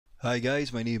Hi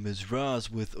guys, my name is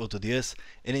Raz with AutoDS,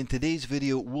 and in today's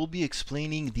video we'll be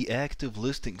explaining the active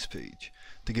listings page.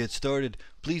 To get started,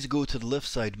 please go to the left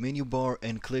side menu bar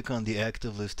and click on the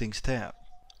active listings tab.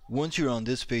 Once you're on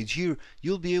this page here,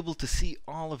 you'll be able to see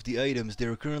all of the items that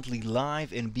are currently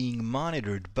live and being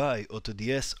monitored by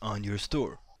AutoDS on your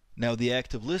store. Now, the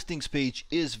active listings page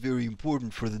is very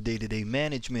important for the day-to-day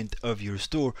management of your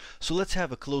store, so let's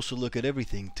have a closer look at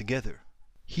everything together.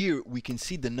 Here we can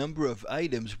see the number of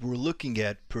items we're looking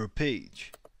at per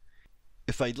page.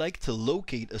 If I'd like to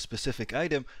locate a specific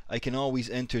item, I can always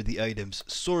enter the item's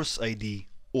source ID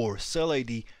or sell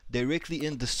ID directly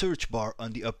in the search bar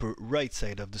on the upper right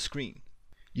side of the screen.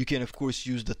 You can of course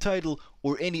use the title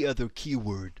or any other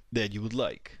keyword that you would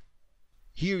like.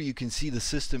 Here you can see the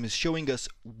system is showing us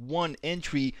one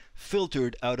entry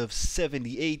filtered out of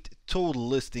 78 total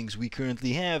listings we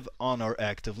currently have on our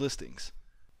active listings.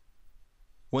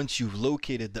 Once you've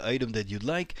located the item that you'd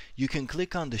like, you can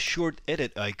click on the short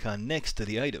edit icon next to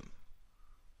the item.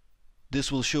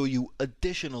 This will show you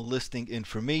additional listing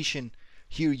information.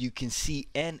 Here you can see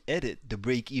and edit the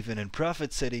break-even and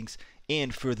profit settings,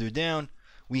 and further down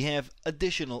we have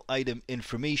additional item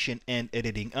information and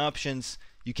editing options.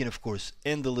 You can of course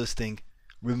end the listing,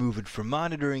 remove it from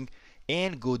monitoring,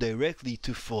 and go directly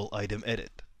to full item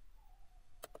edit.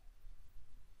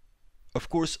 Of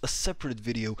course, a separate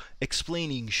video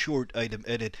explaining short item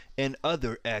edit and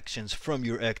other actions from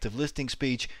your active listings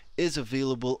page is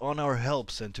available on our help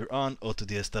center on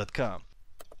AutoDS.com.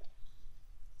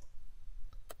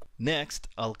 Next,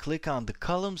 I'll click on the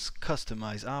columns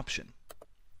customize option.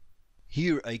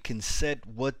 Here I can set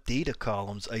what data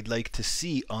columns I'd like to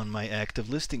see on my active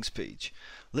listings page.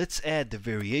 Let's add the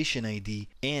variation ID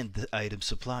and the item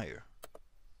supplier.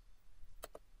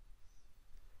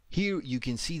 Here you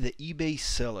can see the eBay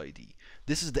sell ID.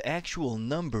 This is the actual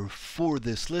number for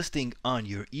this listing on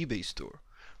your eBay store.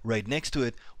 Right next to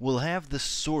it, we'll have the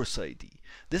source ID.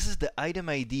 This is the item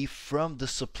ID from the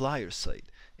supplier site.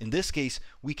 In this case,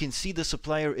 we can see the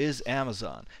supplier is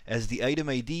Amazon, as the item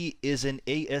ID is an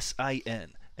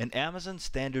ASIN, an Amazon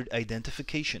Standard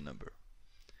Identification Number.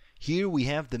 Here we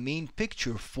have the main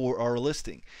picture for our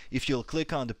listing. If you'll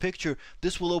click on the picture,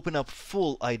 this will open up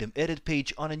full item edit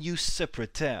page on a new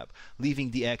separate tab, leaving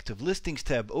the active listings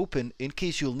tab open in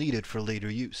case you'll need it for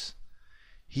later use.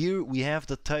 Here we have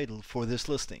the title for this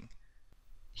listing.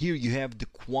 Here you have the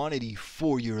quantity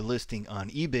for your listing on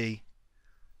eBay,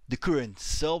 the current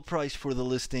sell price for the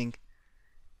listing,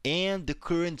 and the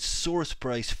current source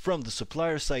price from the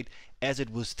supplier site as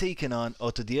it was taken on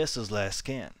AutoDS's last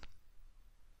scan.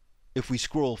 If we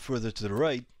scroll further to the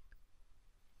right,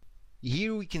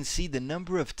 here we can see the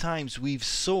number of times we've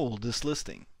sold this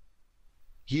listing.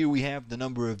 Here we have the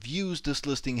number of views this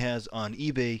listing has on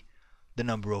eBay, the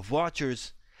number of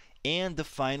watchers, and the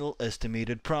final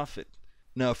estimated profit.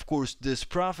 Now, of course, this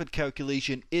profit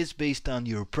calculation is based on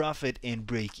your profit and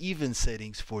break-even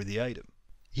settings for the item.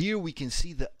 Here we can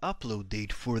see the upload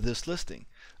date for this listing.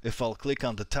 If I'll click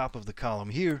on the top of the column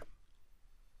here,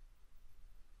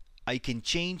 I can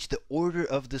change the order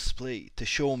of display to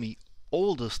show me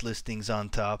oldest listings on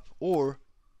top or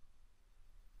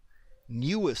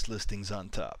newest listings on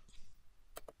top.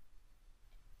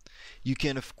 You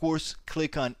can of course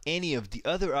click on any of the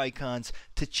other icons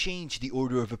to change the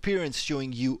order of appearance,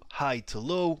 showing you high to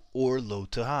low or low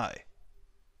to high.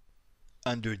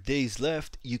 Under days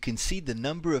left, you can see the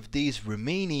number of days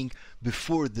remaining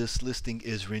before this listing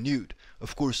is renewed.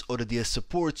 Of course, AutoDS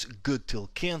supports good till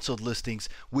canceled listings,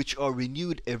 which are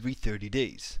renewed every 30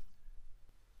 days.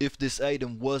 If this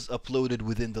item was uploaded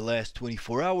within the last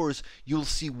 24 hours, you'll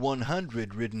see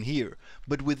 100 written here,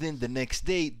 but within the next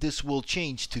day, this will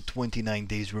change to 29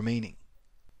 days remaining.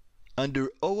 Under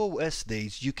OOS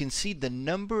days, you can see the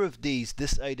number of days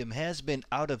this item has been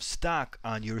out of stock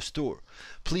on your store.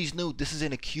 Please note this is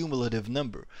an accumulative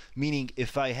number, meaning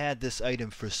if I had this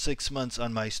item for 6 months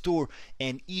on my store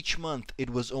and each month it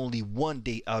was only 1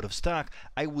 day out of stock,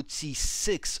 I would see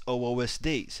 6 OOS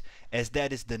days, as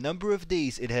that is the number of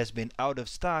days it has been out of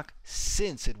stock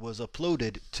since it was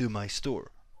uploaded to my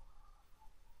store.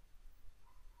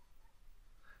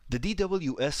 The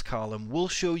DWS column will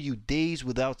show you days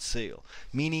without sale,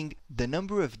 meaning the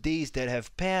number of days that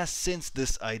have passed since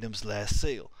this item's last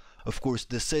sale. Of course,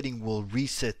 the setting will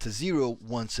reset to 0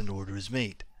 once an order is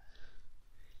made.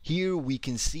 Here we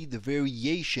can see the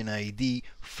variation ID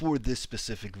for this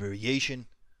specific variation,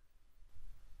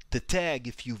 the tag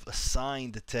if you've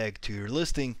assigned the tag to your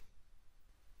listing,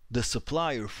 the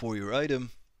supplier for your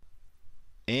item,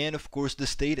 and of course the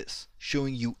status,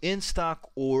 showing you in stock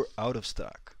or out of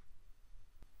stock.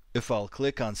 If I'll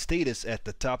click on status at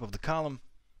the top of the column,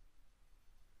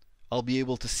 I'll be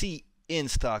able to see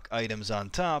in-stock items on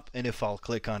top, and if I'll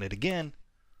click on it again,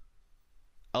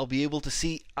 I'll be able to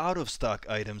see out-of-stock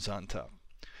items on top.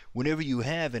 Whenever you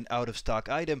have an out-of-stock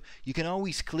item, you can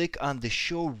always click on the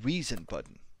Show Reason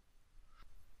button.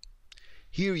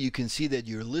 Here you can see that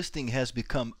your listing has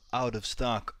become out of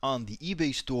stock on the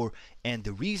eBay store, and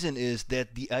the reason is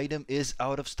that the item is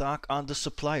out of stock on the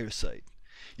supplier side.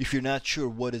 If you're not sure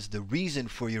what is the reason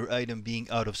for your item being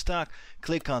out of stock,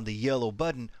 click on the yellow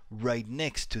button right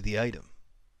next to the item.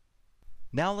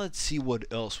 Now let's see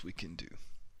what else we can do.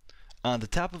 On the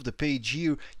top of the page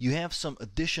here, you have some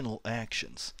additional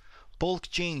actions. Bulk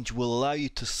change will allow you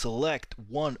to select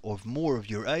one or more of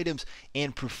your items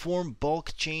and perform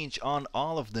bulk change on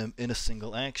all of them in a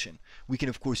single action. We can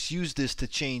of course use this to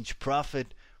change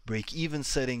profit, break-even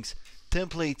settings,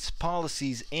 templates,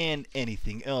 policies, and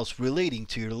anything else relating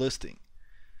to your listing.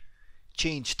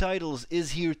 Change titles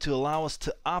is here to allow us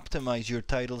to optimize your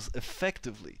titles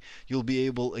effectively. You'll be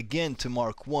able again to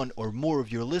mark one or more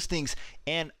of your listings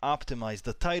and optimize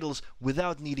the titles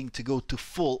without needing to go to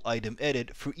full item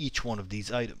edit for each one of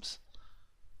these items.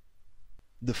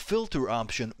 The filter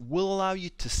option will allow you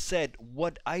to set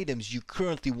what items you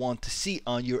currently want to see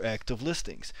on your active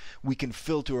listings. We can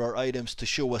filter our items to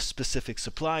show us specific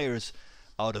suppliers,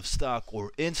 out of stock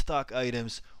or in stock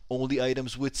items, only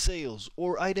items with sales,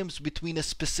 or items between a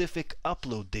specific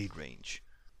upload date range.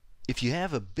 If you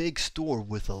have a big store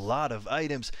with a lot of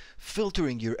items,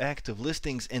 filtering your active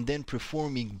listings and then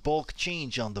performing bulk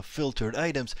change on the filtered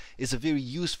items is a very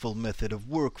useful method of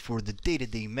work for the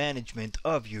day-to-day management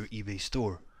of your eBay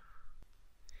store.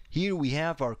 Here we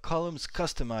have our columns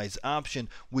customize option,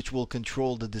 which will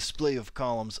control the display of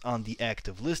columns on the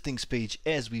active listings page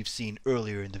as we've seen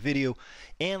earlier in the video.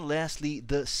 And lastly,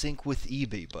 the sync with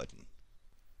eBay button.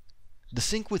 The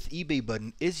sync with eBay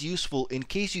button is useful in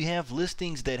case you have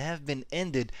listings that have been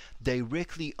ended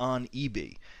directly on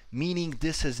eBay, meaning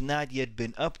this has not yet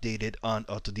been updated on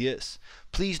AutoDS.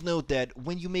 Please note that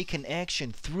when you make an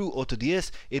action through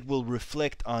AutoDS, it will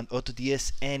reflect on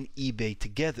AutoDS and eBay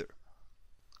together.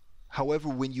 However,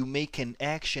 when you make an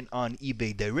action on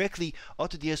eBay directly,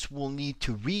 AutoDS will need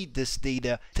to read this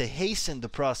data. To hasten the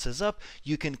process up,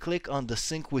 you can click on the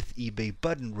Sync with eBay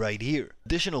button right here.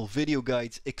 Additional video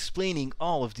guides explaining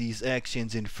all of these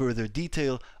actions in further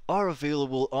detail are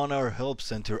available on our help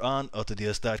center on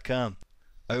AutoDS.com.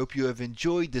 I hope you have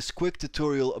enjoyed this quick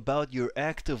tutorial about your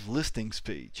active listings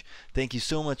page. Thank you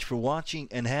so much for watching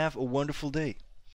and have a wonderful day.